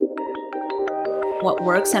what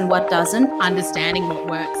works and what doesn't. Understanding what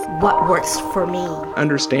works. What works for me.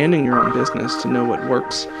 Understanding your own business to know what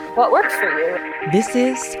works. What works for you. This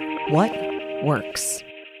is What Works.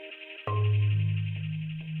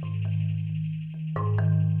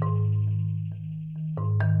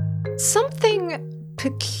 Something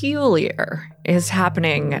peculiar is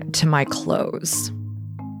happening to my clothes.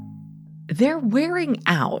 They're wearing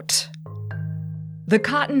out. The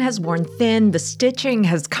cotton has worn thin, the stitching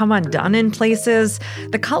has come undone in places,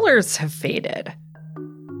 the colors have faded.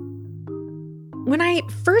 When I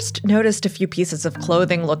first noticed a few pieces of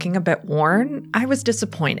clothing looking a bit worn, I was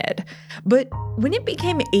disappointed. But when it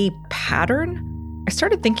became a pattern, I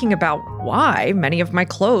started thinking about why many of my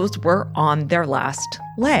clothes were on their last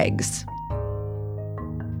legs.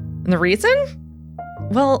 And the reason?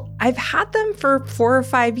 Well, I've had them for 4 or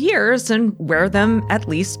 5 years and wear them at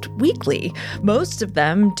least weekly. Most of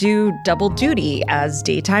them do double duty as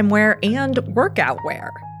daytime wear and workout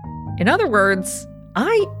wear. In other words,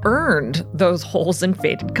 I earned those holes and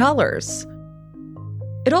faded colors.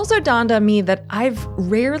 It also dawned on me that I've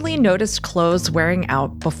rarely noticed clothes wearing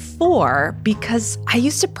out before because I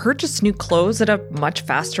used to purchase new clothes at a much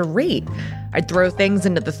faster rate. I'd throw things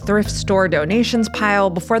into the thrift store donations pile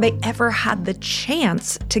before they ever had the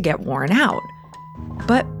chance to get worn out.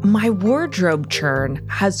 But my wardrobe churn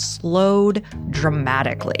has slowed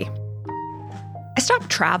dramatically. I stopped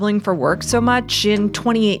traveling for work so much in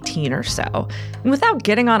 2018 or so, and without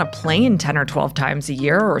getting on a plane 10 or 12 times a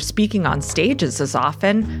year or speaking on stages as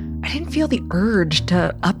often, I didn't feel the urge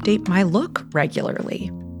to update my look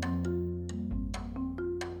regularly.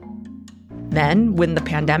 Then, when the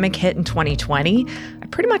pandemic hit in 2020, I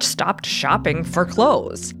pretty much stopped shopping for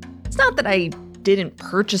clothes. It's not that I didn't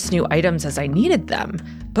purchase new items as I needed them,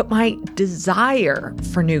 but my desire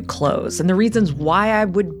for new clothes and the reasons why I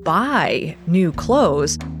would buy new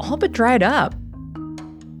clothes all but dried up.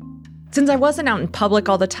 Since I wasn't out in public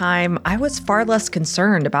all the time, I was far less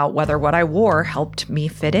concerned about whether what I wore helped me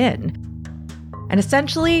fit in. And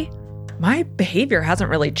essentially, my behavior hasn't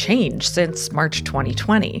really changed since March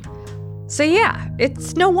 2020. So yeah,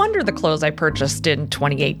 it's no wonder the clothes I purchased in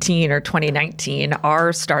 2018 or 2019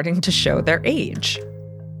 are starting to show their age.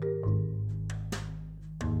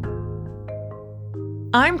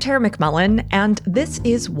 I'm Tara McMullen, and this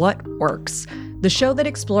is What Works, the show that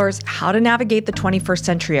explores how to navigate the 21st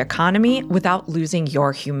century economy without losing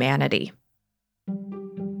your humanity.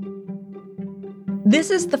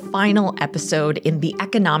 This is the final episode in the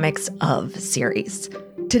Economics of series.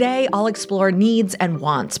 Today, I'll explore needs and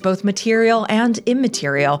wants, both material and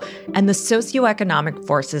immaterial, and the socioeconomic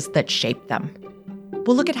forces that shape them.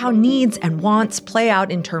 We'll look at how needs and wants play out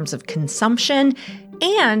in terms of consumption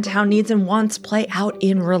and how needs and wants play out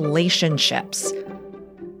in relationships.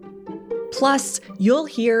 Plus, you'll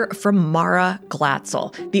hear from Mara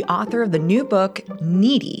Glatzel, the author of the new book,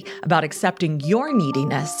 Needy, about accepting your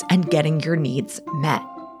neediness and getting your needs met.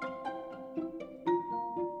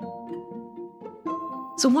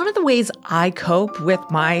 So one of the ways I cope with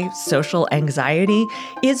my social anxiety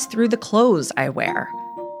is through the clothes I wear.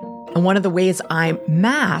 And one of the ways I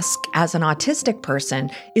mask as an autistic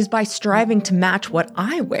person is by striving to match what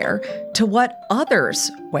I wear to what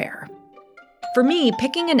others wear. For me,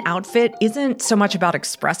 picking an outfit isn't so much about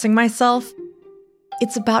expressing myself.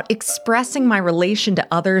 It's about expressing my relation to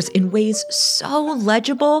others in ways so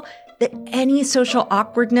legible that any social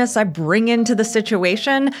awkwardness I bring into the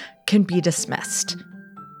situation can be dismissed.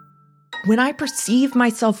 When I perceive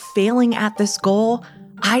myself failing at this goal,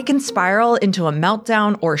 I can spiral into a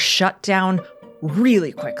meltdown or shutdown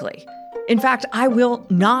really quickly. In fact, I will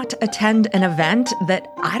not attend an event that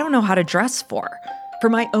I don't know how to dress for.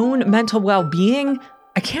 For my own mental well-being,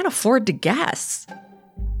 I can't afford to guess.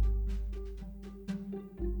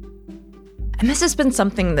 And this has been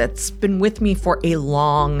something that's been with me for a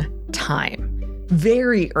long time.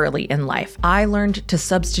 Very early in life, I learned to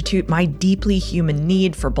substitute my deeply human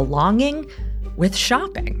need for belonging with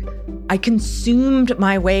shopping. I consumed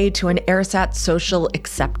my way to an ersatz social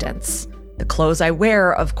acceptance. The clothes I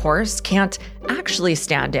wear, of course, can't actually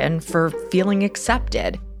stand in for feeling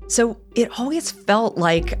accepted. So it always felt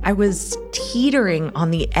like I was teetering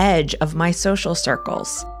on the edge of my social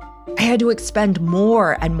circles. I had to expend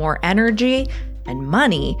more and more energy and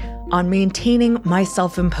money on maintaining my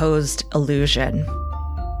self-imposed illusion.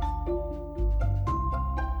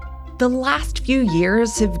 The last few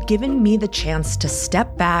years have given me the chance to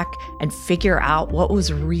step back and figure out what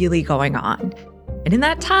was really going on. And in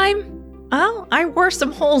that time, well, I wore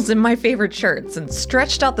some holes in my favorite shirts and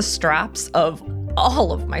stretched out the straps of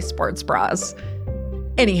all of my sports bras.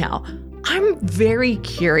 Anyhow, I'm very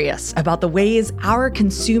curious about the ways our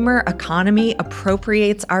consumer economy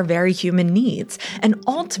appropriates our very human needs and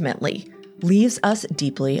ultimately leaves us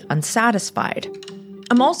deeply unsatisfied.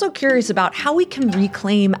 I'm also curious about how we can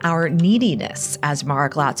reclaim our neediness, as Mara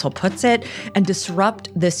Glatzel puts it, and disrupt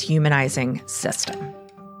this humanizing system.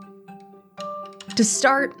 To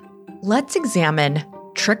start, let's examine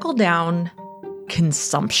trickle-down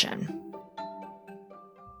consumption.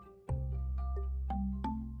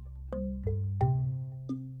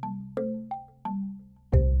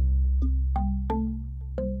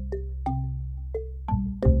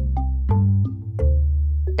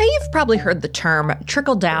 You've probably heard the term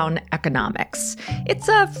trickle-down economics. It's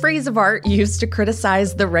a phrase of art used to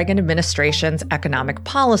criticize the Reagan administration's economic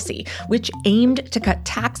policy, which aimed to cut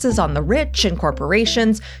taxes on the rich and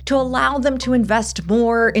corporations to allow them to invest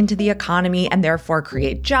more into the economy and therefore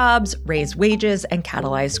create jobs, raise wages, and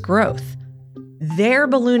catalyze growth. Their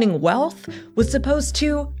ballooning wealth was supposed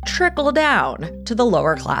to trickle down to the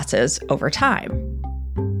lower classes over time.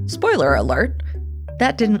 Spoiler alert,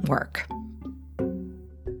 that didn't work.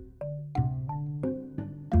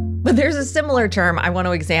 But there's a similar term I want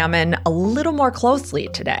to examine a little more closely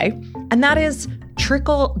today, and that is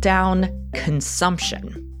trickle-down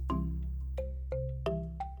consumption.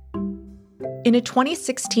 In a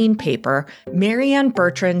 2016 paper, Marianne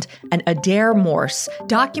Bertrand and Adair Morse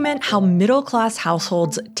document how middle-class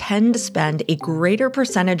households tend to spend a greater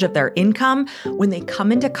percentage of their income when they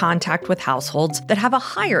come into contact with households that have a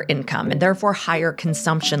higher income and therefore higher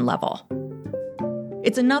consumption level.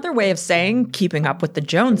 It's another way of saying keeping up with the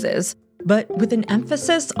Joneses, but with an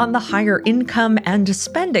emphasis on the higher income and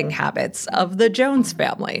spending habits of the Jones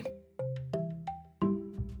family.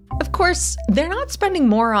 Of course, they're not spending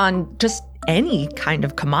more on just any kind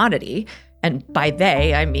of commodity, and by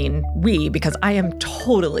they, I mean we, because I am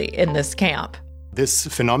totally in this camp. This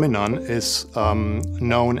phenomenon is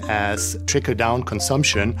known as trickle-down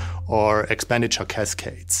consumption or expenditure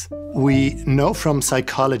cascades. We know from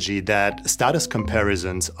psychology that status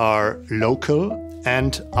comparisons are local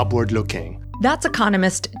and upward-looking. That's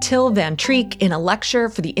economist Till Van Treek in a lecture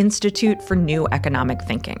for the Institute for New Economic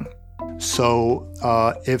Thinking. So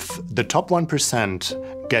if the top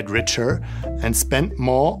 1% get richer and spend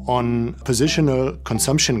more on positional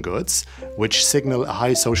consumption goods, which signal a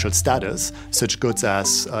high social status, such goods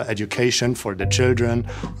as education for the children,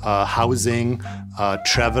 housing,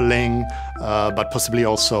 traveling, but possibly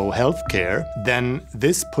also healthcare, then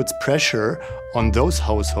this puts pressure on those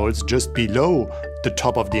households just below the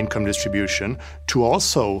top of the income distribution to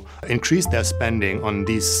also increase their spending on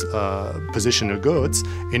these positional goods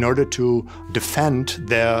in order to defend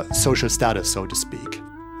their social status, so to speak.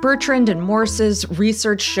 Bertrand and Morse's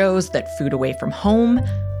research shows that food away from home,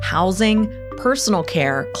 housing, personal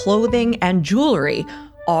care, clothing, and jewelry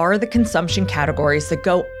are the consumption categories that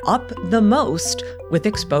go up the most with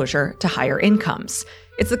exposure to higher incomes.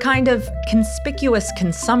 It's the kind of conspicuous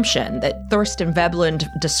consumption that Thorstein Veblen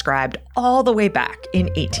described all the way back in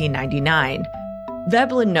 1899.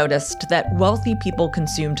 Veblen noticed that wealthy people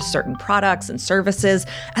consumed certain products and services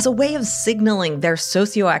as a way of signaling their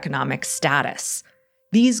socioeconomic status.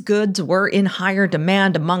 These goods were in higher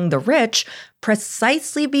demand among the rich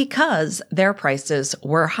precisely because their prices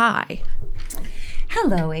were high.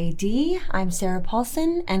 Hello, AD. I'm Sarah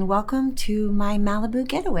Paulson, and welcome to my Malibu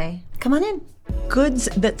getaway. Come on in. Goods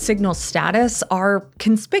that signal status are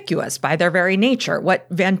conspicuous by their very nature, what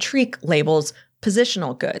Van Treek labels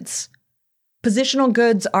positional goods. Positional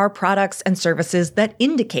goods are products and services that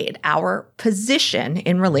indicate our position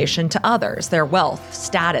in relation to others, their wealth,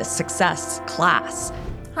 status, success, class.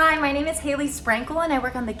 Hi, my name is Haley Sprankle and I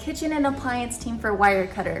work on the kitchen and appliance team for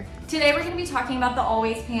Wirecutter. Today we're going to be talking about the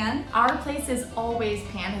Always Pan. Our Place's Always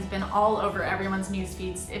Pan has been all over everyone's news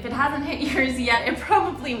feeds. If it hasn't hit yours yet, it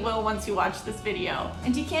probably will once you watch this video.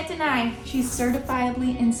 And you can't deny, she's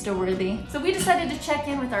certifiably Insta-worthy. So we decided to check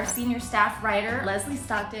in with our senior staff writer, Leslie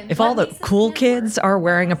Stockton. If all the cool kids are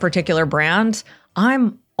wearing a particular brand,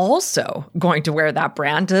 I'm also going to wear that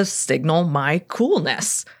brand to signal my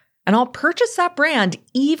coolness. And I'll purchase that brand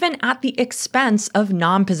even at the expense of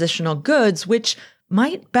non-positional goods, which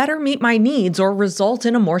might better meet my needs or result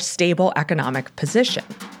in a more stable economic position.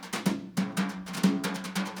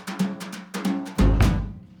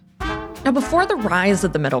 Now, before the rise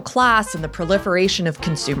of the middle class and the proliferation of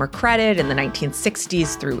consumer credit in the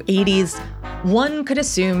 1960s through 80s, one could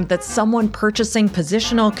assume that someone purchasing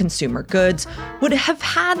positional consumer goods would have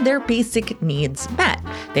had their basic needs met.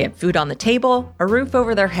 They had food on the table, a roof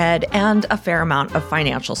over their head, and a fair amount of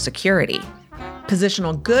financial security.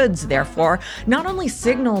 Positional goods, therefore, not only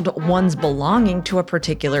signaled one's belonging to a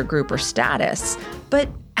particular group or status, but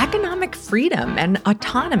economic freedom and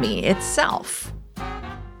autonomy itself.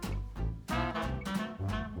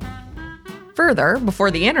 Further, before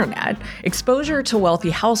the internet, exposure to wealthy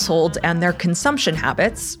households and their consumption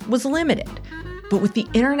habits was limited. But with the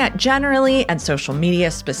internet generally and social media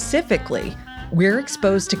specifically, we're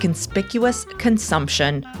exposed to conspicuous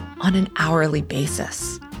consumption on an hourly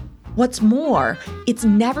basis. What's more, it's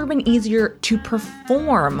never been easier to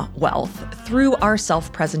perform wealth through our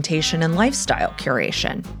self-presentation and lifestyle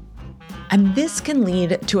curation. And this can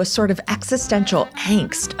lead to a sort of existential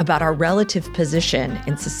angst about our relative position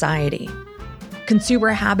in society.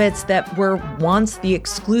 Consumer habits that were once the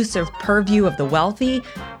exclusive purview of the wealthy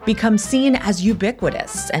become seen as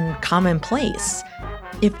ubiquitous and commonplace.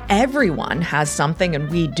 If everyone has something and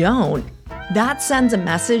we don't, that sends a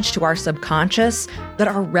message to our subconscious that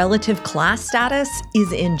our relative class status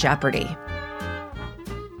is in jeopardy.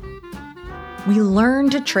 We learn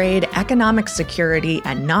to trade economic security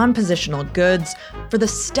and non-positional goods for the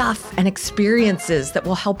stuff and experiences that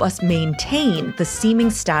will help us maintain the seeming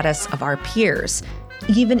status of our peers,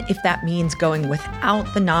 even if that means going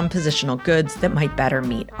without the non-positional goods that might better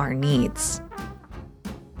meet our needs.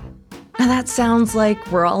 Now that sounds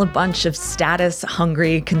like we're all a bunch of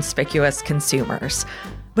status-hungry, conspicuous consumers.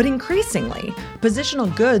 But increasingly,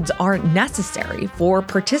 positional goods are necessary for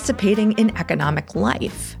participating in economic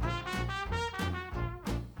life.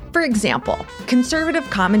 For example, conservative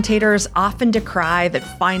commentators often decry that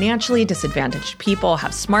financially disadvantaged people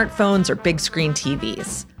have smartphones or big screen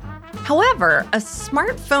TVs. However, a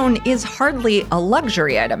smartphone is hardly a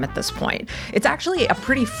luxury item at this point. It's actually a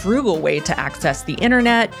pretty frugal way to access the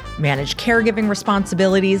internet, manage caregiving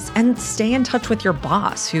responsibilities, and stay in touch with your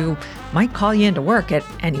boss, who might call you into work at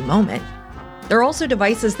any moment. There are also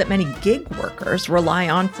devices that many gig workers rely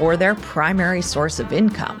on for their primary source of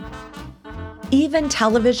income. Even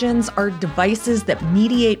televisions are devices that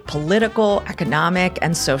mediate political, economic,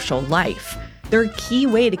 and social life. They're a key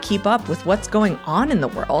way to keep up with what's going on in the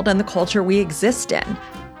world and the culture we exist in.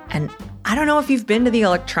 And I don't know if you've been to the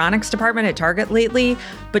electronics department at Target lately,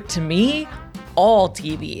 but to me, all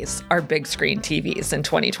TVs are big screen TVs in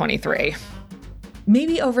 2023.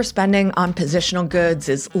 Maybe overspending on positional goods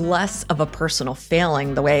is less of a personal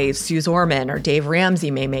failing the way Suze Orman or Dave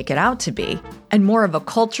Ramsey may make it out to be, and more of a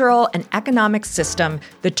cultural and economic system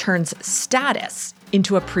that turns status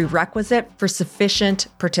into a prerequisite for sufficient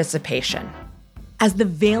participation. As the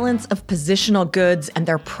valence of positional goods and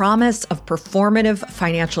their promise of performative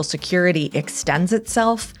financial security extends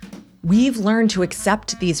itself, we've learned to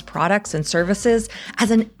accept these products and services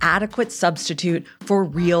as an adequate substitute for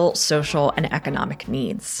real social and economic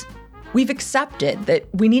needs. We've accepted that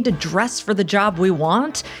we need to dress for the job we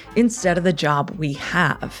want instead of the job we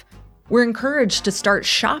have. We're encouraged to start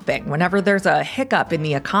shopping whenever there's a hiccup in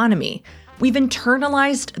the economy. We've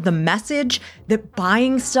internalized the message that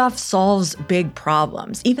buying stuff solves big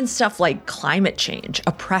problems, even stuff like climate change,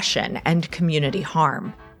 oppression, and community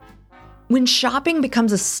harm. When shopping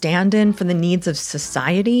becomes a stand-in for the needs of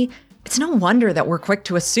society, it's no wonder that we're quick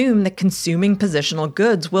to assume that consuming positional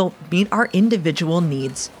goods will meet our individual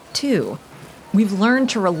needs too. We've learned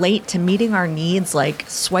to relate to meeting our needs like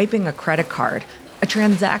swiping a credit card, a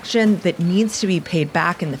transaction that needs to be paid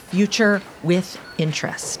back in the future with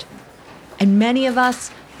interest. And many of us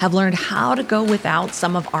have learned how to go without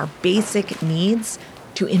some of our basic needs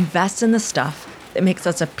to invest in the stuff that makes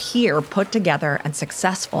us appear put together and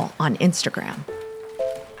successful on Instagram.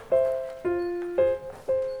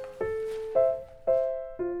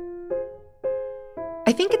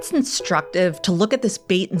 I think it's instructive to look at this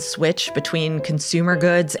bait and switch between consumer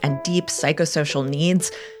goods and deep psychosocial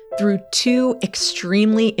needs through two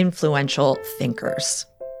extremely influential thinkers.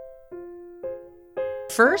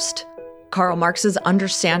 First, Karl Marx's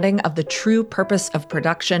understanding of the true purpose of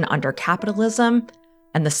production under capitalism,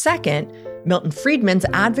 and the second, Milton Friedman's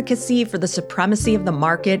advocacy for the supremacy of the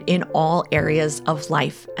market in all areas of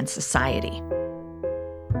life and society.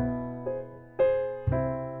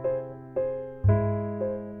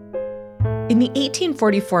 In the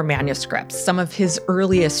 1844 manuscripts, some of his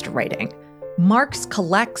earliest writing, Marx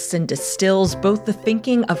collects and distills both the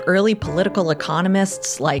thinking of early political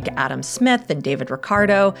economists like Adam Smith and David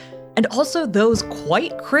Ricardo, and also those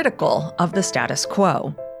quite critical of the status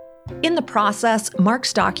quo. In the process,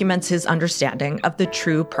 Marx documents his understanding of the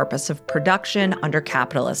true purpose of production under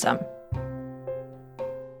capitalism.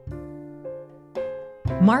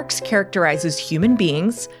 Marx characterizes human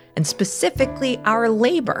beings, and specifically our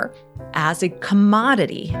labor, as a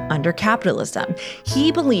commodity under capitalism.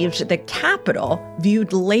 He believed that capital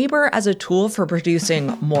viewed labor as a tool for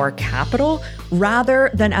producing more capital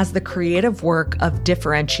rather than as the creative work of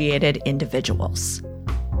differentiated individuals.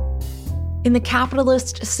 In the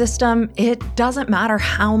capitalist system, it doesn't matter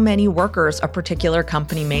how many workers a particular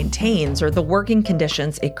company maintains or the working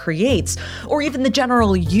conditions it creates, or even the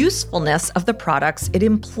general usefulness of the products it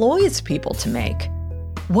employs people to make.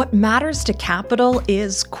 What matters to capital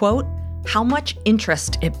is, quote, how much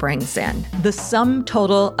interest it brings in, the sum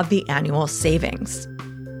total of the annual savings.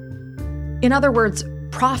 In other words,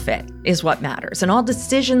 profit is what matters, and all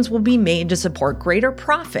decisions will be made to support greater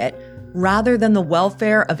profit rather than the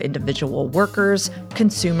welfare of individual workers,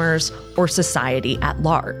 consumers, or society at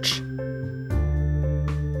large.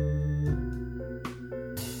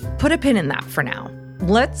 Put a pin in that for now.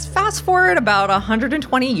 Let's fast forward about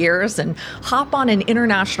 120 years and hop on an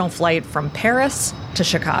international flight from Paris to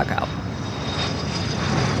Chicago.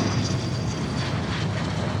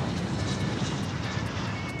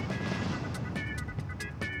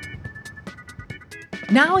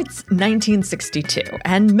 Now it's 1962,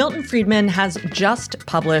 and Milton Friedman has just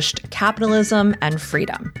published Capitalism and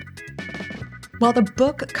Freedom. While the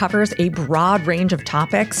book covers a broad range of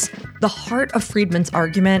topics, the heart of Friedman's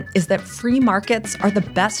argument is that free markets are the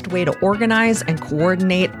best way to organize and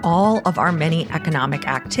coordinate all of our many economic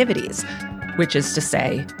activities, which is to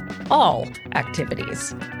say, all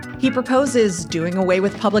activities. He proposes doing away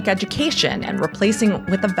with public education and replacing it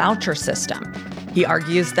with a voucher system. He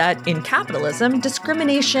argues that in capitalism,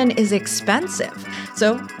 discrimination is expensive,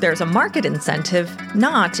 so there's a market incentive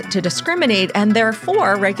not to discriminate, and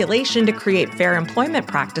therefore regulation to create fair employment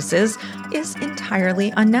practices is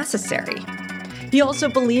entirely unnecessary. He also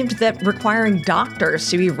believed that requiring doctors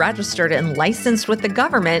to be registered and licensed with the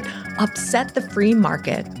government upset the free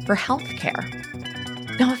market for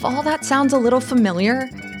healthcare. Now, if all that sounds a little familiar,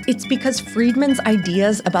 it's because Friedman's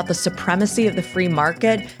ideas about the supremacy of the free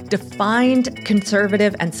market defined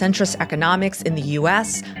conservative and centrist economics in the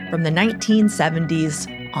US from the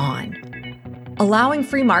 1970s on. Allowing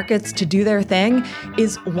free markets to do their thing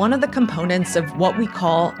is one of the components of what we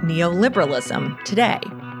call neoliberalism today.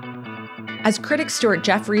 As critic Stuart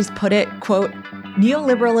Jeffries put it, quote,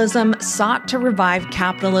 neoliberalism sought to revive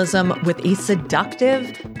capitalism with a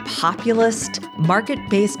seductive, populist,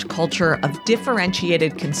 market-based culture of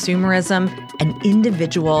differentiated consumerism and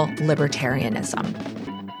individual libertarianism.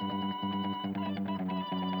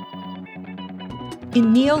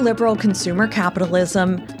 In neoliberal consumer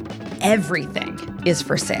capitalism, everything is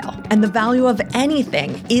for sale, and the value of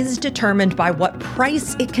anything is determined by what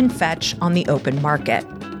price it can fetch on the open market.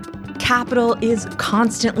 Capital is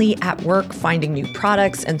constantly at work finding new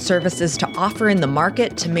products and services to offer in the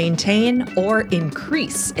market to maintain or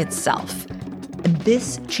increase itself. And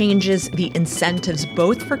this changes the incentives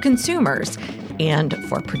both for consumers and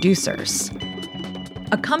for producers.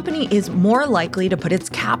 A company is more likely to put its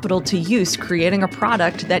capital to use creating a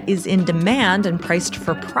product that is in demand and priced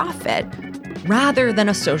for profit, rather than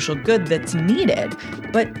a social good that's needed,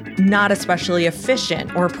 but not especially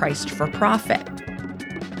efficient or priced for profit.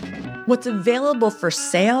 What's available for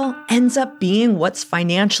sale ends up being what's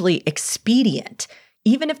financially expedient,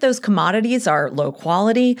 even if those commodities are low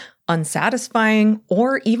quality, unsatisfying,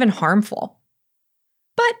 or even harmful.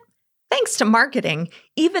 But thanks to marketing,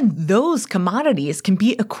 even those commodities can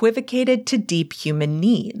be equivocated to deep human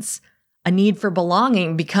needs. A need for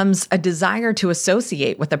belonging becomes a desire to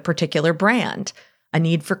associate with a particular brand. A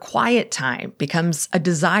need for quiet time becomes a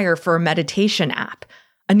desire for a meditation app.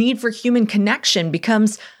 A need for human connection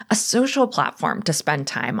becomes a social platform to spend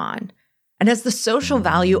time on. And as the social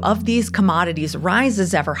value of these commodities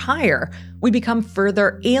rises ever higher, we become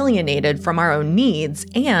further alienated from our own needs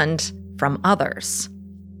and from others.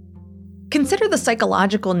 Consider the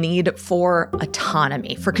psychological need for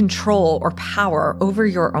autonomy, for control or power over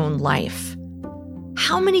your own life.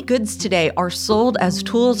 How many goods today are sold as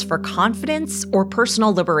tools for confidence or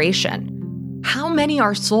personal liberation? How many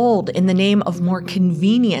are sold in the name of more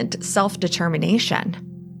convenient self-determination?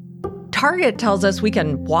 Target tells us we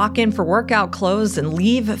can walk in for workout clothes and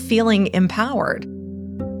leave feeling empowered.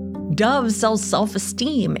 Dove sells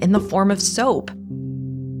self-esteem in the form of soap.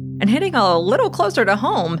 And hitting a little closer to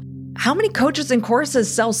home, how many coaches and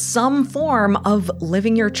courses sell some form of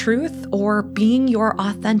living your truth or being your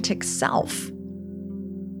authentic self?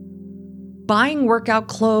 Buying workout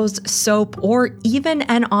clothes, soap, or even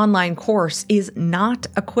an online course is not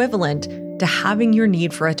equivalent to having your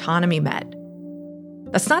need for autonomy met.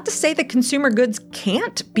 That's not to say that consumer goods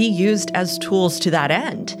can't be used as tools to that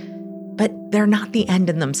end, but they're not the end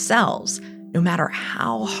in themselves, no matter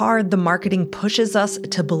how hard the marketing pushes us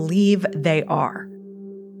to believe they are.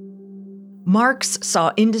 Marx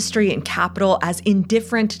saw industry and capital as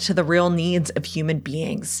indifferent to the real needs of human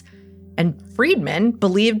beings, and Friedman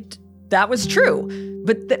believed that was true,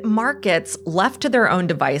 but that markets left to their own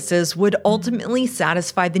devices would ultimately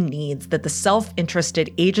satisfy the needs that the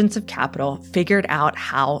self-interested agents of capital figured out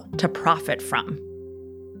how to profit from.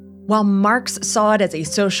 While Marx saw it as a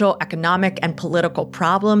social, economic, and political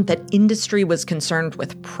problem that industry was concerned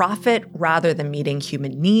with profit rather than meeting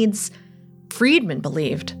human needs, Friedman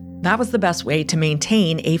believed that was the best way to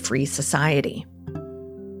maintain a free society.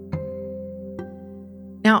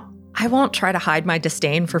 Now, I won't try to hide my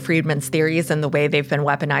disdain for Friedman's theories and the way they've been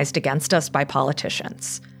weaponized against us by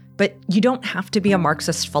politicians. But you don't have to be a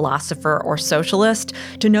Marxist philosopher or socialist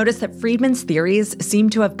to notice that Friedman's theories seem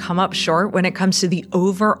to have come up short when it comes to the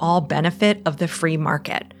overall benefit of the free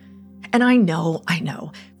market. And I know,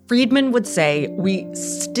 Friedman would say we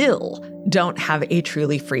still don't have a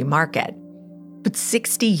truly free market. But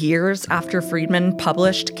 60 years after Friedman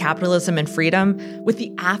published Capitalism and Freedom, with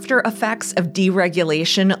the after effects of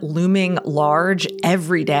deregulation looming large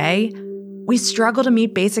every day, we struggle to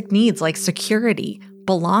meet basic needs like security,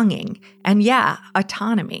 belonging, and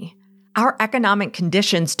autonomy. Our economic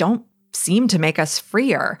conditions don't seem to make us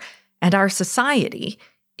freer, and our society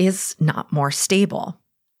is not more stable.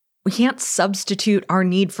 We can't substitute our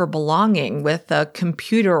need for belonging with a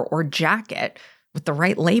computer or jacket with the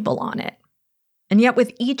right label on it. And yet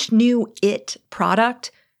with each new IT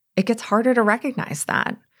product, it gets harder to recognize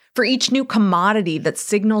that. For each new commodity that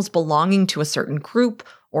signals belonging to a certain group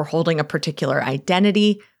or holding a particular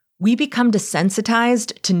identity, we become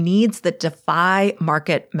desensitized to needs that defy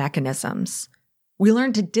market mechanisms. We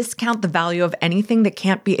learn to discount the value of anything that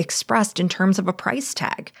can't be expressed in terms of a price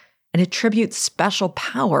tag and attribute special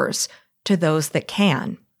powers to those that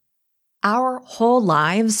can. Our whole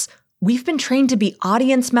lives, we've been trained to be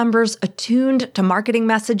audience members attuned to marketing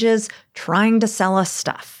messages trying to sell us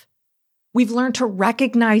stuff. We've learned to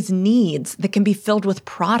recognize needs that can be filled with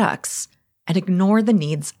products and ignore the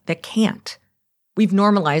needs that can't. We've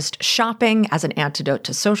normalized shopping as an antidote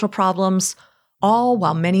to social problems, all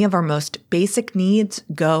while many of our most basic needs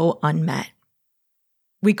go unmet.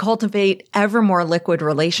 We cultivate ever more liquid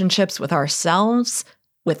relationships with ourselves,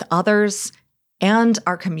 with others, and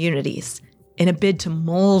our communities in a bid to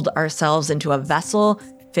mold ourselves into a vessel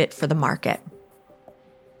fit for the market.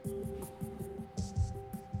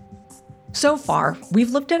 So far,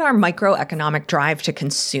 we've looked at our microeconomic drive to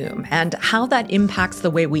consume and how that impacts the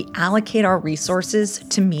way we allocate our resources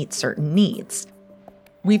to meet certain needs.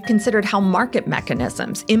 We've considered how market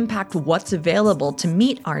mechanisms impact what's available to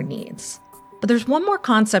meet our needs. But there's one more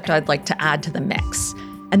concept I'd like to add to the mix,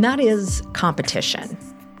 and that is competition.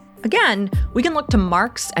 Again, we can look to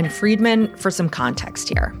Marx and Friedman for some context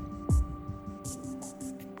here.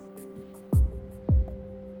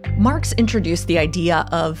 Marx introduced the idea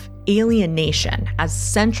of alienation as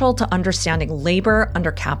central to understanding labor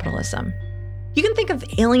under capitalism. You can think of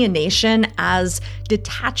alienation as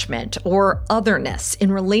detachment or otherness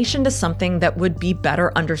in relation to something that would be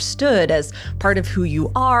better understood as part of who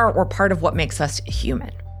you are or part of what makes us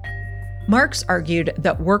human. Marx argued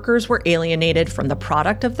that workers were alienated from the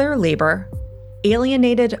product of their labor,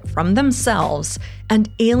 alienated from themselves, and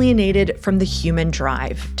alienated from the human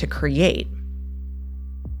drive to create.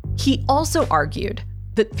 He also argued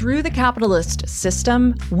that through the capitalist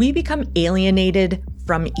system, we become alienated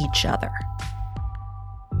from each other.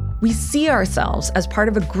 We see ourselves as part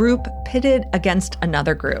of a group pitted against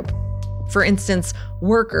another group. For instance,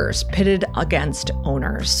 workers pitted against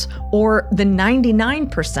owners, or the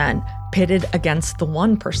 99% pitted against the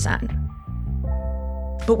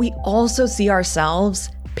 1%. But we also see ourselves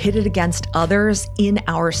pitted against others in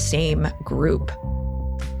our same group.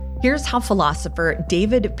 Here's how philosopher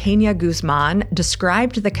David Peña Guzman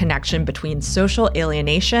described the connection between social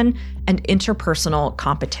alienation and interpersonal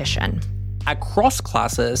competition. Across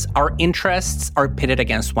classes, our interests are pitted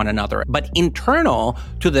against one another. But internal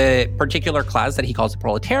to the particular class that he calls the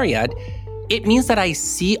proletariat, it means that I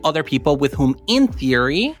see other people with whom, in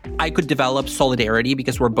theory, I could develop solidarity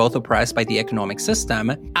because we're both oppressed by the economic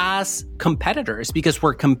system as competitors because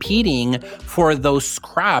we're competing for those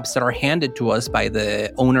scraps that are handed to us by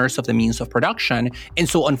the owners of the means of production. And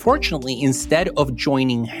so, unfortunately, instead of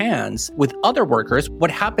joining hands with other workers,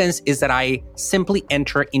 what happens is that I simply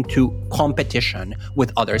enter into competition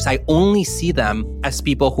with others. I only see them as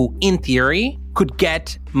people who, in theory, could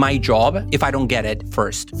get my job if I don't get it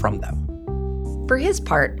first from them. For his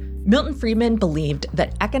part, Milton Friedman believed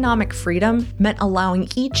that economic freedom meant allowing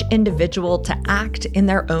each individual to act in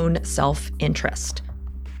their own self-interest.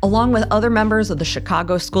 Along with other members of the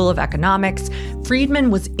Chicago School of Economics,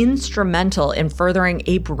 Friedman was instrumental in furthering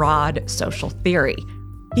a broad social theory.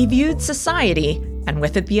 He viewed society, and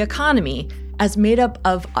with it the economy, as made up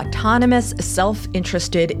of autonomous,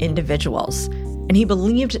 self-interested individuals. And he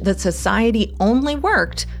believed that society only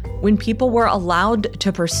worked when people were allowed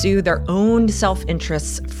to pursue their own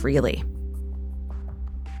self-interests freely.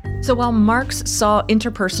 So while Marx saw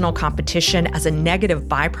interpersonal competition as a negative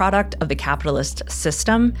byproduct of the capitalist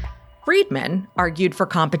system, Friedman argued for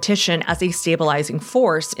competition as a stabilizing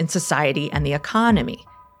force in society and the economy.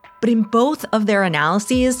 But in both of their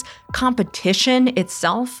analyses, competition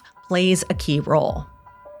itself plays a key role.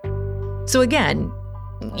 So again,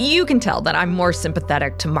 you can tell that I'm more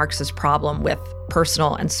sympathetic to Marx's problem with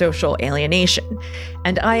personal and social alienation,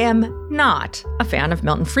 and I am not a fan of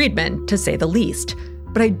Milton Friedman, to say the least.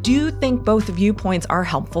 But I do think both viewpoints are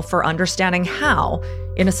helpful for understanding how,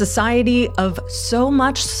 in a society of so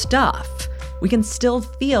much stuff, we can still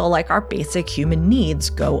feel like our basic human needs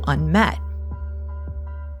go unmet.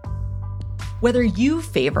 Whether you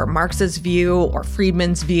favor Marx's view or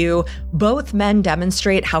Friedman's view, both men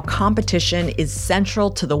demonstrate how competition is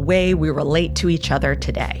central to the way we relate to each other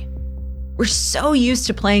today. We're so used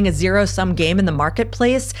to playing a zero-sum game in the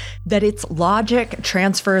marketplace that its logic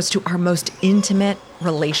transfers to our most intimate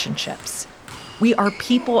relationships. We are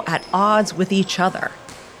people at odds with each other.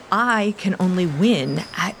 I can only win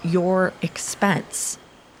at your expense.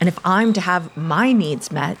 And if I'm to have my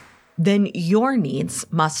needs met, then your needs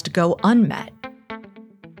must go unmet.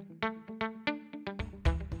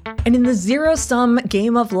 And in the zero-sum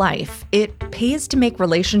game of life, it pays to make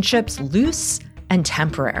relationships loose and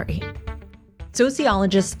temporary.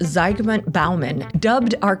 Sociologist Zygmunt Bauman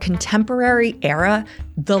dubbed our contemporary era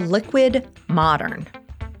the liquid modern.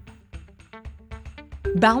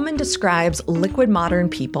 Bauman describes liquid modern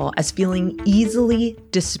people as feeling easily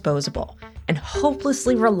disposable and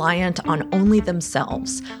hopelessly reliant on only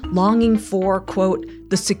themselves, longing for, quote,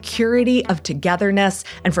 the security of togetherness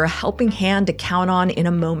and for a helping hand to count on in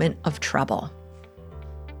a moment of trouble.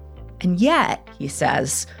 And yet, he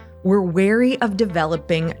says, we're wary of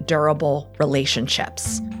developing durable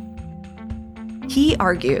relationships. He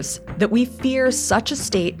argues that we fear such a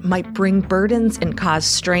state might bring burdens and cause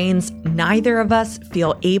strains neither of us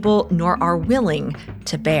feel able nor are willing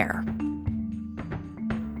to bear.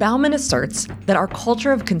 Bauman asserts that our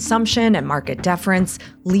culture of consumption and market deference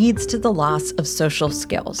leads to the loss of social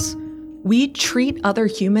skills. We treat other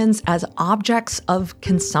humans as objects of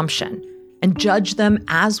consumption and judge them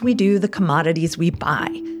as we do the commodities we buy,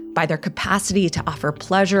 by their capacity to offer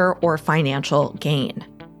pleasure or financial gain.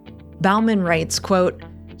 Bauman writes, quote,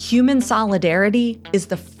 human solidarity is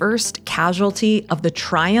the first casualty of the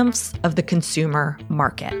triumphs of the consumer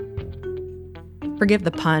market. Forgive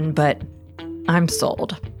the pun, but I'm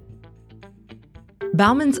sold.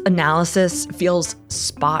 Bauman's analysis feels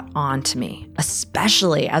spot on to me,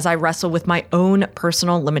 especially as I wrestle with my own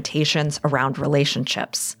personal limitations around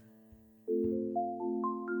relationships.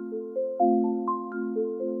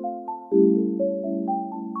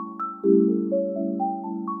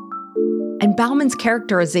 And Bauman's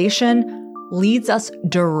characterization leads us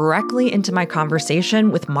directly into my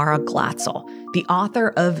conversation with Mara Glatzel, the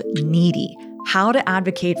author of Needy: How to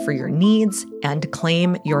Advocate for Your Needs and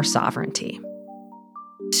Claim Your Sovereignty.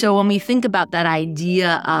 So when we think about that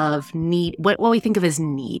idea of need, what we think of as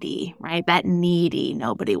needy, right? That needy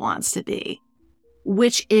nobody wants to be,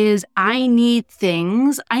 which is I need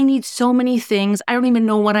things. I need so many things. I don't even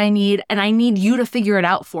know what I need. And I need you to figure it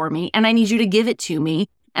out for me. And I need you to give it to me.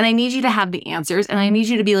 And I need you to have the answers. And I need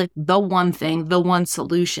you to be like the one thing, the one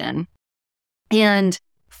solution. And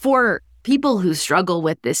for people who struggle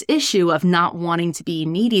with this issue of not wanting to be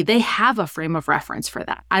needy, they have a frame of reference for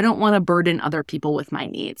that. I don't want to burden other people with my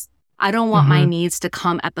needs. I don't want my needs to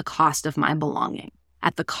come at the cost of my belonging,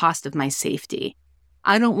 at the cost of my safety.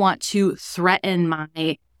 I don't want to threaten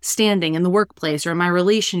my standing in the workplace or in my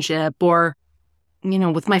relationship or,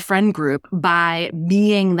 with my friend group by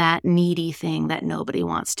being that needy thing that nobody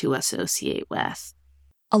wants to associate with.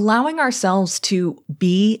 Allowing ourselves to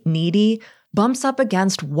be needy bumps up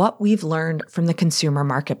against what we've learned from the consumer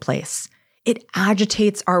marketplace. It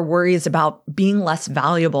agitates our worries about being less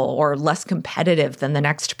valuable or less competitive than the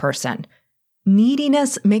next person.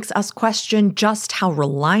 Neediness makes us question just how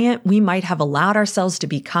reliant we might have allowed ourselves to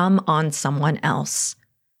become on someone else.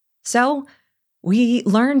 So, we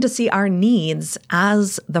learn to see our needs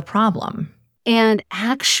as the problem. And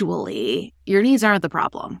actually, your needs aren't the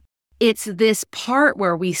problem. It's this part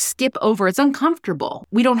where we skip over. It's uncomfortable.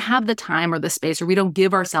 We don't have the time or the space, or we don't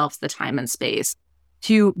give ourselves the time and space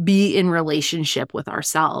to be in relationship with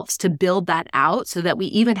ourselves, to build that out so that we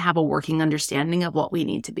even have a working understanding of what we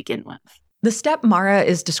need to begin with. The step Mara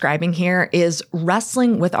is describing here is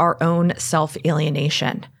wrestling with our own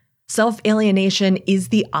self-alienation. Self-alienation is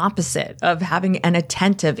the opposite of having an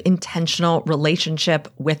attentive, intentional relationship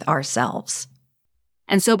with ourselves.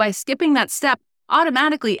 And so by skipping that step,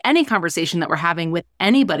 automatically any conversation that we're having with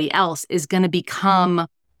anybody else is going to become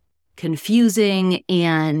confusing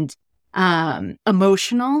and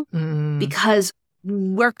emotional because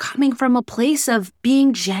we're coming from a place of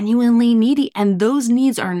being genuinely needy, and those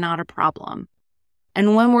needs are not a problem.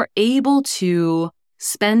 And when we're able to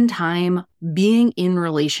spend time being in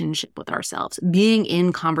relationship with ourselves, being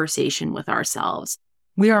in conversation with ourselves,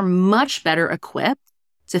 we are much better equipped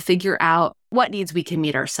to figure out what needs we can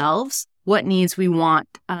meet ourselves, what needs we want,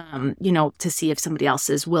 to see if somebody else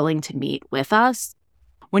is willing to meet with us.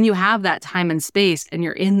 When you have that time and space and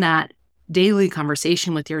you're in that daily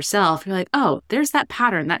conversation with yourself, you're like, oh, there's that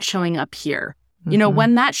pattern that's showing up here.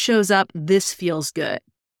 When that shows up, this feels good.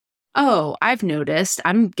 Oh, I've noticed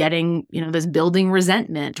I'm getting, this building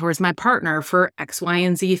resentment towards my partner for X, Y,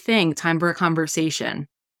 and Z thing. Time for a conversation.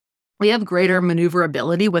 We have greater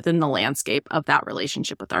maneuverability within the landscape of that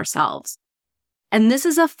relationship with ourselves. And this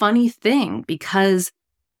is a funny thing because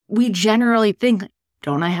we generally think,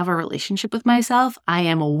 don't I have a relationship with myself? I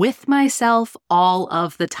am with myself all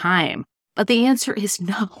of the time. But the answer is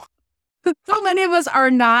no. So many of us are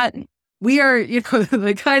not. We are,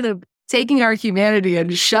 the kind of taking our humanity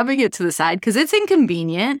and shoving it to the side because it's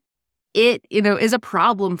inconvenient. It, is a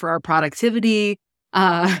problem for our productivity.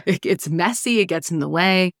 It's messy. It gets in the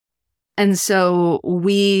way. And so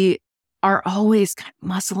we are always kind of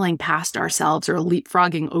muscling past ourselves or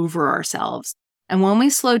leapfrogging over ourselves. And when we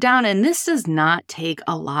slow down, and this does not take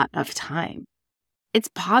a lot of time, it's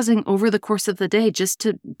pausing over the course of the day just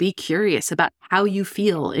to be curious about how you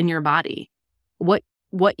feel in your body, what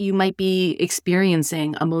you might be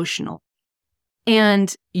experiencing emotionally.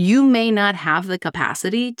 And you may not have the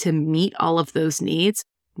capacity to meet all of those needs.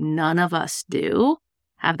 None of us do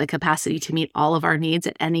have the capacity to meet all of our needs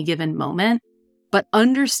at any given moment. But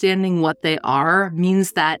understanding what they are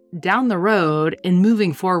means that down the road and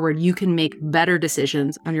moving forward, you can make better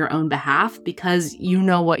decisions on your own behalf because you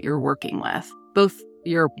know what you're working with, both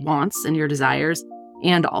your wants and your desires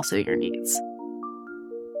and also your needs.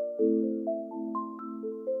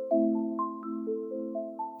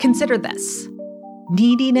 Consider this.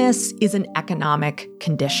 Neediness is an economic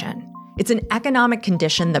condition. It's an economic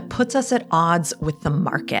condition that puts us at odds with the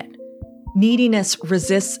market. Neediness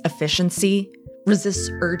resists efficiency, resists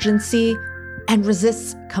urgency, and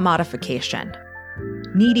resists commodification.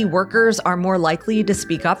 Needy workers are more likely to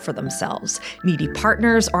speak up for themselves. Needy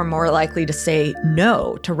partners are more likely to say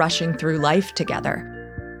no to rushing through life together.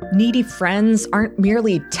 Needy friends aren't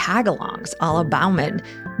merely tag-alongs a la Bauman.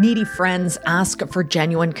 Needy friends ask for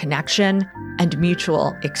genuine connection and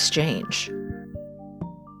mutual exchange.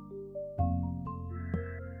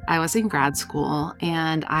 I was in grad school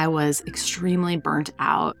and I was extremely burnt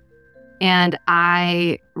out. And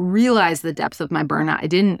I realized the depth of my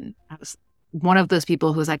burnout. I was one of those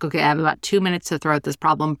people who was like, okay, I have about 2 minutes to throw at this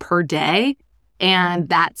problem per day. And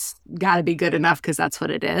that's got to be good enough because that's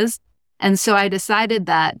what it is. And so I decided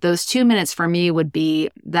that those 2 minutes for me would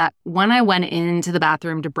be that when I went into the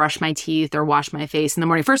bathroom to brush my teeth or wash my face in the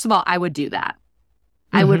morning, first of all, I would do that.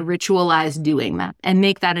 I would ritualize doing that and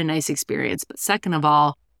make that a nice experience. But second of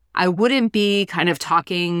all, I wouldn't be kind of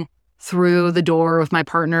talking through the door with my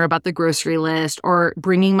partner about the grocery list or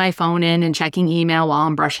bringing my phone in and checking email while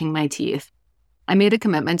I'm brushing my teeth. I made a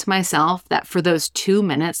commitment to myself that for those 2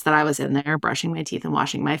 minutes that I was in there brushing my teeth and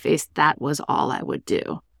washing my face, that was all I would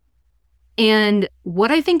do. And what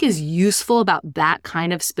I think is useful about that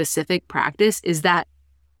kind of specific practice is that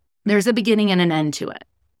there's a beginning and an end to it.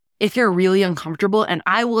 If you're really uncomfortable, and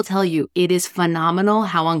I will tell you, it is phenomenal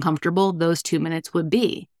how uncomfortable those 2 minutes would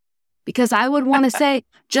be. Because I would want to say,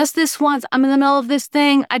 just this once, I'm in the middle of this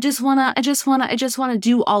thing. I just want to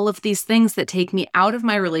do all of these things that take me out of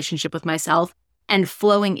my relationship with myself and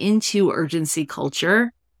flowing into urgency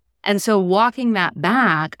culture. And so walking that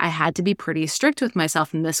back, I had to be pretty strict with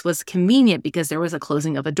myself. And this was convenient because there was a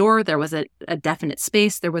closing of a door. There was a definite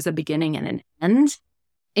space. There was a beginning and an end.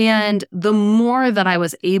 And the more that I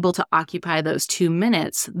was able to occupy those 2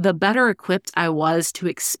 minutes, the better equipped I was to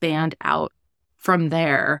expand out from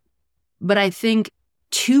there. But I think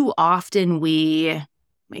too often we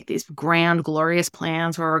make these grand, glorious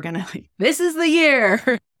plans where we're going to, this is the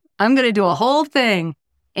year, I'm going to do a whole thing,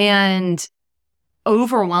 and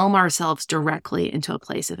overwhelm ourselves directly into a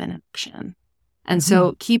place of inaction. And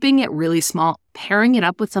so keeping it really small, pairing it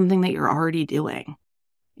up with something that you're already doing.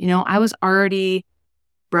 I was already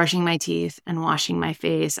brushing my teeth and washing my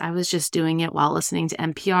face. I was just doing it while listening to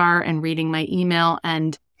NPR and reading my email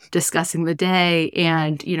and discussing the day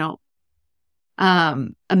and,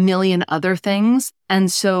 a million other things.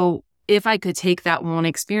 And so if I could take that one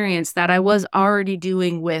experience that I was already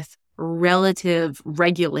doing with relative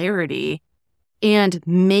regularity and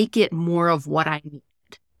make it more of what I need,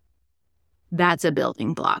 that's a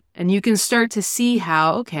building block. And you can start to see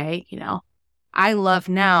how, okay, I love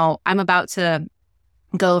now, I'm about to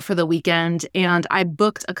go for the weekend, and I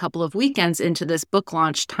booked a couple of weekends into this book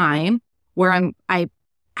launch time where I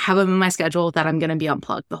have them in my schedule that I'm going to be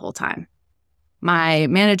unplugged the whole time. My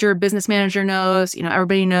business manager knows,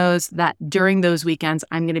 everybody knows that during those weekends,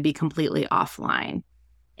 I'm going to be completely offline.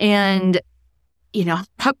 And, at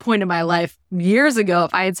that point in my life, years ago,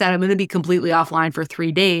 if I had said I'm going to be completely offline for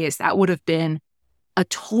 3 days, that would have been a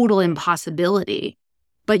total impossibility.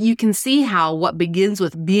 But you can see how what begins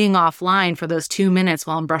with being offline for those 2 minutes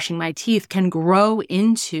while I'm brushing my teeth can grow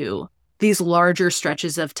into these larger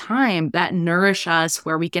stretches of time that nourish us,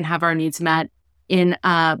 where we can have our needs met in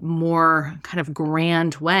a more kind of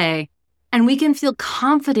grand way. And we can feel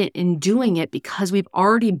confident in doing it because we've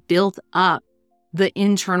already built up the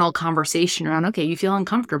internal conversation around, okay, you feel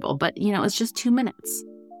uncomfortable, but it's just 2 minutes.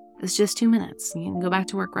 It's just 2 minutes. You can go back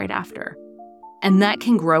to work right after. And that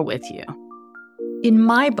can grow with you. In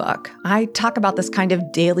my book, I talk about this kind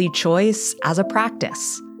of daily choice as a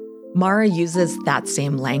practice. Mara uses that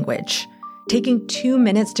same language. Taking 2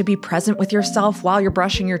 minutes to be present with yourself while you're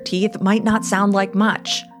brushing your teeth might not sound like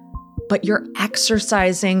much, but you're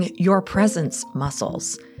exercising your presence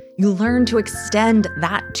muscles. You learn to extend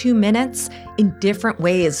that 2 minutes in different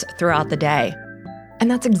ways throughout the day.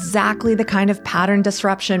 And that's exactly the kind of pattern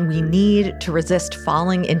disruption we need to resist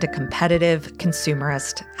falling into competitive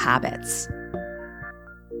consumerist habits.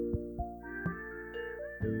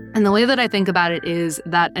 And the way that I think about it is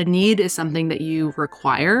that a need is something that you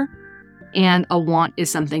require, and a want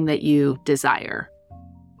is something that you desire.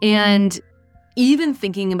 And even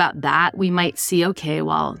thinking about that, we might see, okay,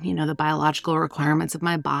 well, the biological requirements of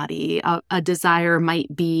my body, a desire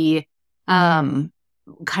might be kind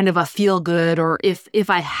of a feel good, or if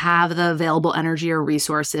I have the available energy or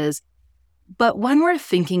resources. But when we're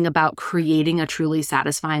thinking about creating a truly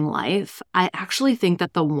satisfying life, I actually think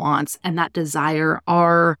that the wants and that desire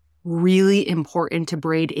are really important to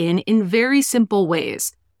braid in very simple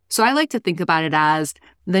ways. So I like to think about it as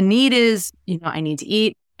the need is, I need to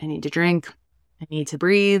eat, I need to drink, I need to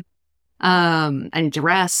breathe, I need to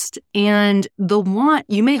rest. And the want,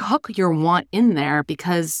 you may hook your want in there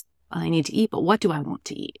because I need to eat, but what do I want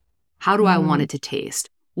to eat? How do I want it to taste?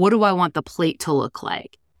 What do I want the plate to look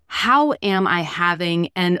like? How am I having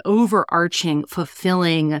an overarching,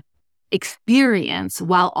 fulfilling experience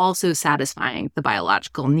while also satisfying the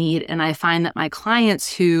biological need? And I find that my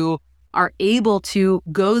clients who are able to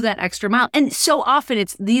go that extra mile, and so often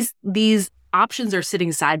it's these options are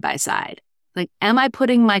sitting side by side. Like, am I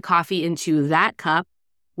putting my coffee into that cup,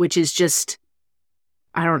 which is just,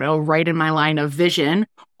 right in my line of vision?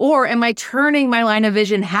 Or am I turning my line of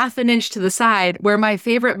vision half an inch to the side where my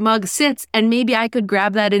favorite mug sits, and maybe I could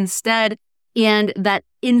grab that instead? And that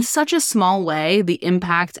in such a small way, the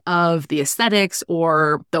impact of the aesthetics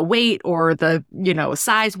or the weight or the,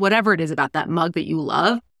 size, whatever it is about that mug that you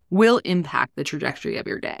love, will impact the trajectory of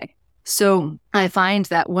your day. So I find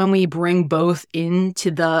that when we bring both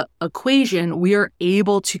into the equation, we are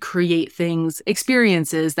able to create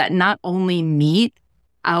experiences that not only meet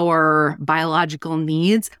our biological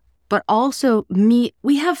needs, but also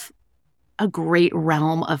we have a great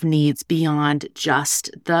realm of needs beyond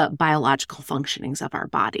just the biological functionings of our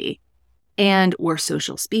body. And we're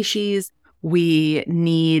social species. We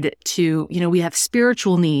need to, we have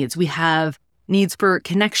spiritual needs. We have needs for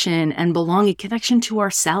connection and belonging, connection to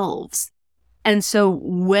ourselves. And so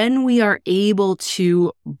when we are able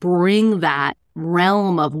to bring that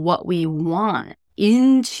realm of what we want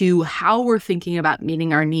into how we're thinking about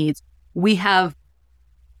meeting our needs, we have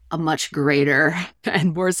a much greater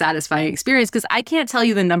and more satisfying experience. Because I can't tell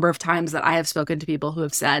you the number of times that I have spoken to people who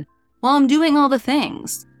have said, well, I'm doing all the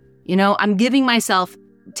things. I'm giving myself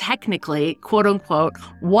technically, quote unquote,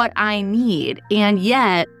 what I need. And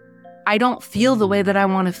yet I don't feel the way that I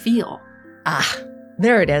want to feel.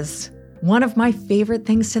 There it is. One of my favorite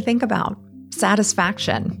things to think about,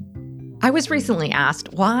 satisfaction. I was recently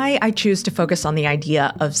asked why I choose to focus on the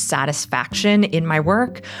idea of satisfaction in my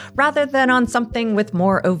work rather than on something with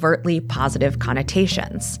more overtly positive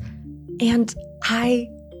connotations. And I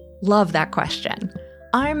love that question.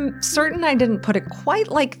 I'm certain I didn't put it quite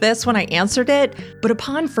like this when I answered it, but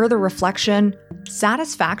upon further reflection,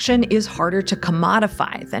 satisfaction is harder to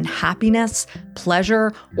commodify than happiness,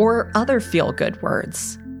 pleasure, or other feel-good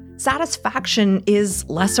words. Satisfaction is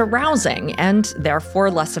less arousing and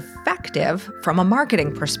therefore less effective from a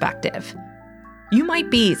marketing perspective. You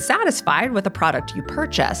might be satisfied with the product you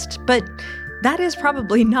purchased, but that is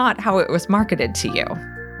probably not how it was marketed to you.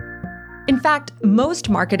 In fact, most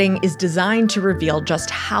marketing is designed to reveal just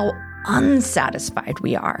how unsatisfied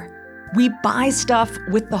we are. We buy stuff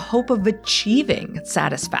with the hope of achieving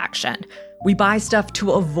satisfaction. We buy stuff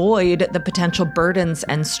to avoid the potential burdens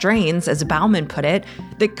and strains, as Bauman put it,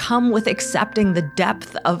 that come with accepting the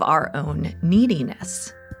depth of our own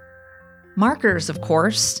neediness. Marketers, of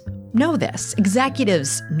course, know this.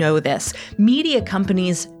 Executives know this. Media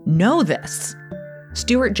companies know this.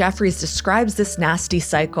 Stuart Jeffries describes this nasty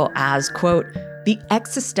cycle as, quote, the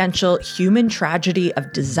existential human tragedy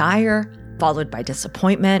of desire, followed by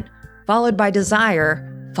disappointment, followed by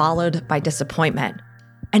desire, followed by disappointment,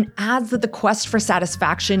 and adds that the quest for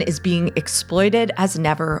satisfaction is being exploited as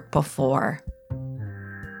never before.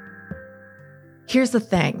 Here's the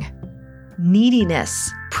thing. Neediness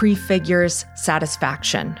prefigures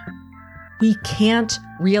satisfaction. We can't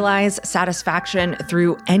realize satisfaction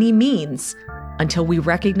through any means until we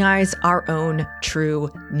recognize our own true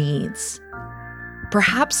needs.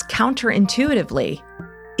 Perhaps counterintuitively,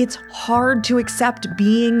 it's hard to accept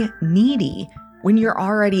being needy when you're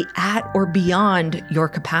already at or beyond your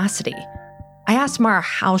capacity. I asked Mara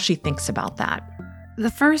how she thinks about that. The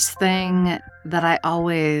first thing that I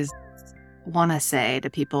always want to say to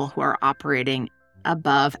people who are operating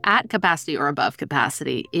at capacity or above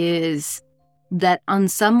capacity is that on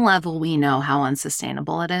some level we know how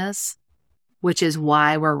unsustainable it is, which is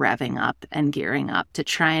why we're revving up and gearing up to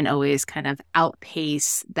try and always kind of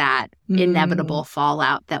outpace that inevitable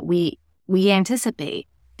fallout that we anticipate.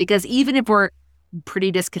 Because even if we're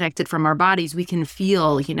pretty disconnected from our bodies, we can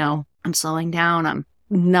feel, I'm slowing down, I'm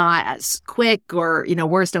not as quick, or,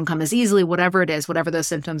 words don't come as easily, whatever it is, whatever those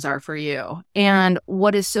symptoms are for you. And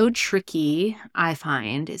what is so tricky, I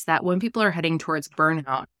find, is that when people are heading towards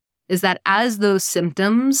burnout, is that as those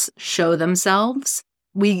symptoms show themselves,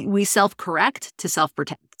 we self-correct to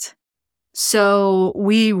self-protect. So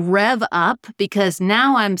we rev up because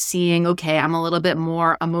now I'm seeing, okay, I'm a little bit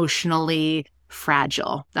more emotionally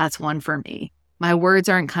fragile. That's one for me. My words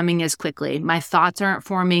aren't coming as quickly. My thoughts aren't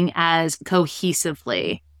forming as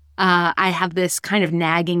cohesively. I have this kind of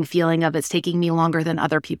nagging feeling of it's taking me longer than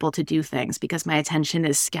other people to do things because my attention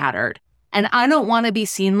is scattered. And I don't want to be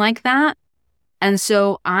seen like that. And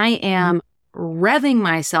so I am revving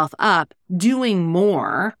myself up, doing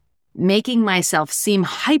more, making myself seem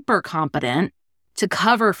hyper competent to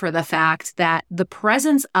cover for the fact that the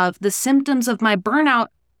presence of the symptoms of my burnout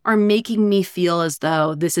are making me feel as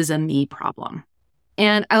though this is a me problem.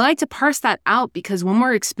 And I like to parse that out because when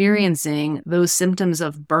we're experiencing those symptoms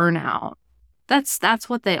of burnout, that's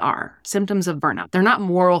what they are, symptoms of burnout. They're not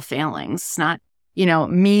moral failings. It's not,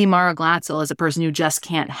 me, Mara Glatzel, as a person who just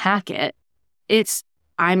can't hack it. It's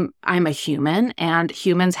I'm a human, and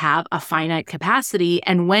humans have a finite capacity.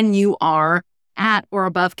 And when you are at or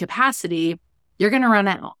above capacity, you're going to run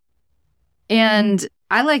out. And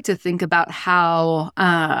I like to think about how,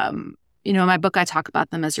 in my book, I talk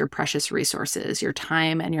about them as your precious resources, your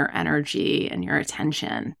time and your energy and your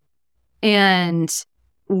attention. And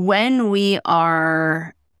when we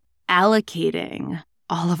are allocating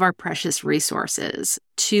all of our precious resources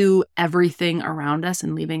to everything around us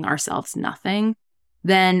and leaving ourselves nothing,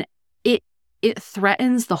 then it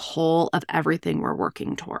threatens the whole of everything we're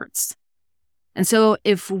working towards. And so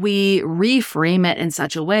if we reframe it in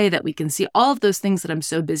such a way that we can see all of those things that I'm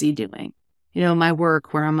so busy doing, my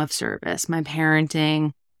work where I'm of service, my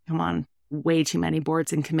parenting, I'm on way too many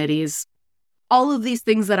boards and committees, all of these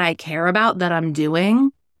things that I care about that I'm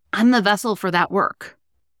doing, I'm the vessel for that work.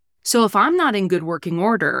 So if I'm not in good working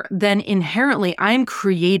order, then inherently I'm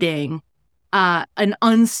creating an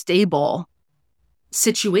unstable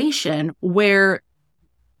situation where,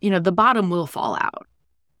 the bottom will fall out.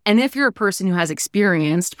 And if you're a person who has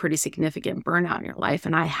experienced pretty significant burnout in your life,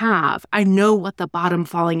 and I know what the bottom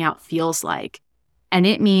falling out feels like. And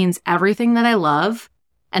it means everything that I love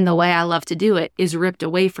and the way I love to do it is ripped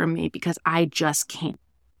away from me because I just can't.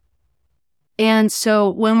 And so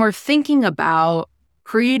when we're thinking about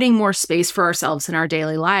creating more space for ourselves in our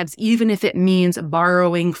daily lives, even if it means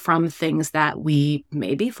borrowing from things that we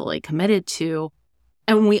may be fully committed to,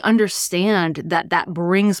 and we understand that that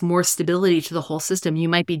brings more stability to the whole system, you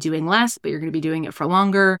might be doing less, but you're going to be doing it for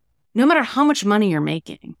longer, no matter how much money you're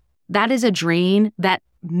making. That is a drain that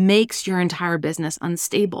makes your entire business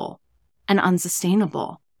unstable and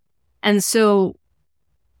unsustainable. And so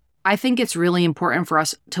I think it's really important for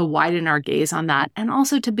us to widen our gaze on that and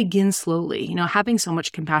also to begin slowly, having so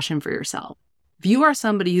much compassion for yourself. If you are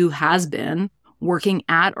somebody who has been working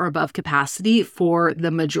at or above capacity for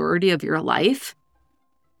the majority of your life,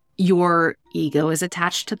 Your ego is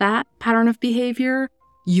attached to that pattern of behavior.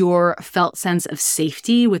 Your felt sense of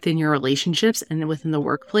safety within your relationships and within the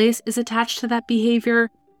workplace is attached to that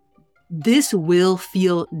behavior. This will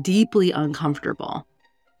feel deeply uncomfortable,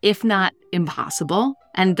 if not impossible.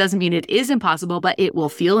 And it doesn't mean it is impossible, but it will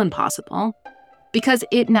feel impossible because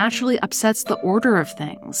it naturally upsets the order of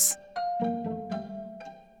things.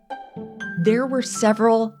 There were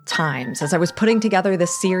several times as I was putting together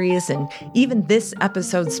this series, and even this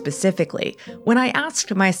episode specifically, when I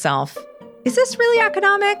asked myself, is this really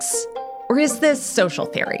economics or is this social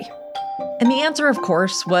theory? And the answer, of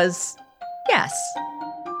course, was yes.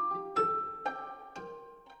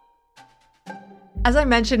 As I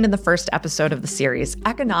mentioned in the first episode of the series,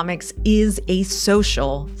 economics is a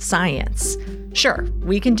social science. Sure,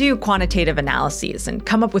 we can do quantitative analyses and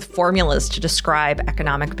come up with formulas to describe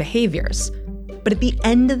economic behaviors. But at the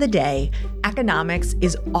end of the day, economics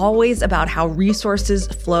is always about how resources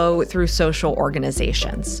flow through social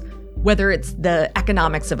organizations. Whether it's the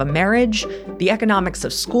economics of a marriage, the economics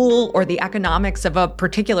of school, or the economics of a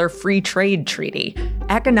particular free trade treaty,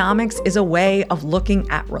 economics is a way of looking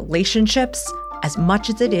at relationships as much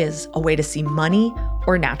as it is a way to see money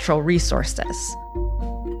or natural resources.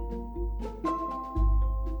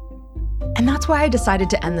 And that's why I decided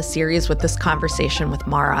to end the series with this conversation with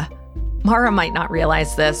Mara. Mara might not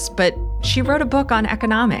realize this, but she wrote a book on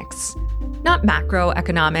economics. Not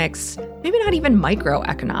macroeconomics, maybe not even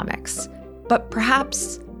microeconomics, but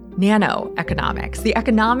perhaps nanoeconomics, the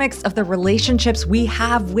economics of the relationships we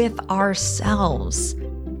have with ourselves.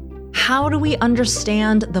 How do we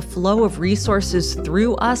understand the flow of resources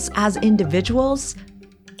through us as individuals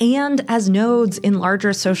and as nodes in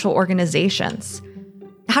larger social organizations?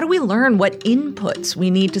 How do we learn what inputs we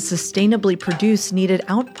need to sustainably produce needed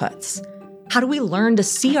outputs? How do we learn to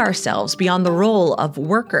see ourselves beyond the role of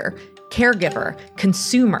worker, caregiver,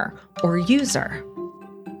 consumer, or user?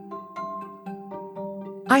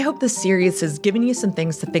 I hope this series has given you some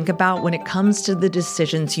things to think about when it comes to the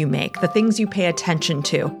decisions you make, the things you pay attention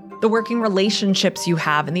to, the working relationships you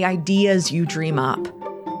have, and the ideas you dream up.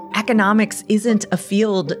 Economics isn't a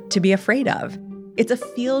field to be afraid of. It's a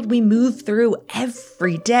field we move through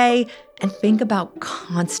every day and think about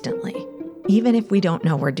constantly, even if we don't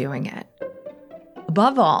know we're doing it.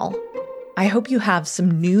 Above all, I hope you have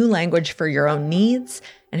some new language for your own needs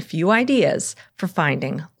and a few ideas for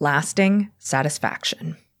finding lasting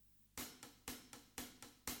satisfaction.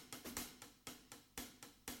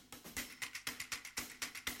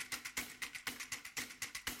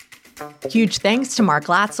 Huge thanks to Mark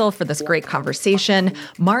Glatzel for this great conversation.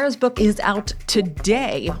 Mara's book is out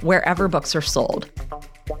today wherever books are sold.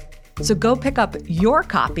 So go pick up your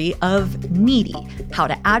copy of Needy, How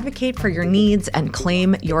to Advocate for Your Needs and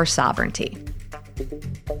Claim Your Sovereignty.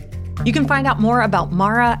 You can find out more about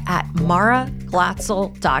Mara at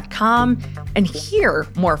maraglatzel.com and hear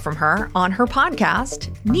more from her on her podcast,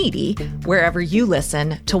 Needy, wherever you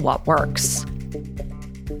listen to What Works.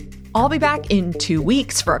 I'll be back in 2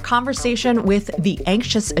 weeks for a conversation with the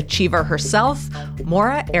anxious achiever herself,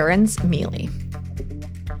 Maura Aarons-Mealy.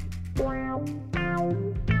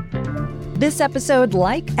 This episode,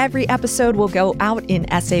 like every episode, will go out in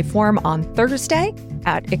essay form on Thursday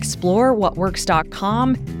at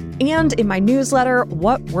explorewhatworks.com and in my newsletter,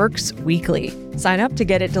 What Works Weekly. Sign up to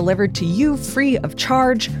get it delivered to you free of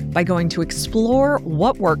charge by going to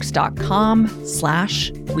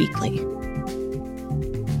explorewhatworks.com/weekly.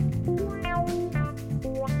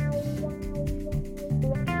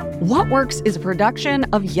 What Works is a production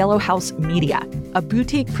of Yellow House Media, a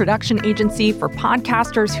boutique production agency for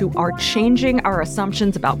podcasters who are changing our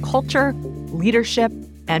assumptions about culture, leadership,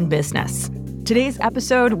 and business. Today's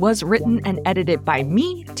episode was written and edited by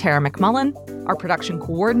me, Tara McMullen. Our production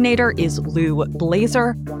coordinator is Lou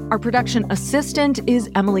Blazer. Our production assistant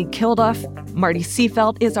is Emily Kilduff. Marty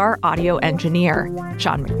Seafelt is our audio engineer.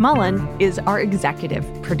 Sean McMullen is our executive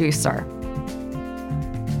producer.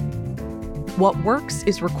 What Works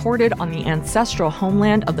is recorded on the ancestral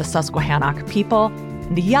homeland of the Susquehannock people,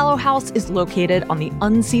 and the Yellow House is located on the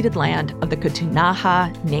unceded land of the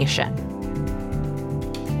Ktunaxa Nation.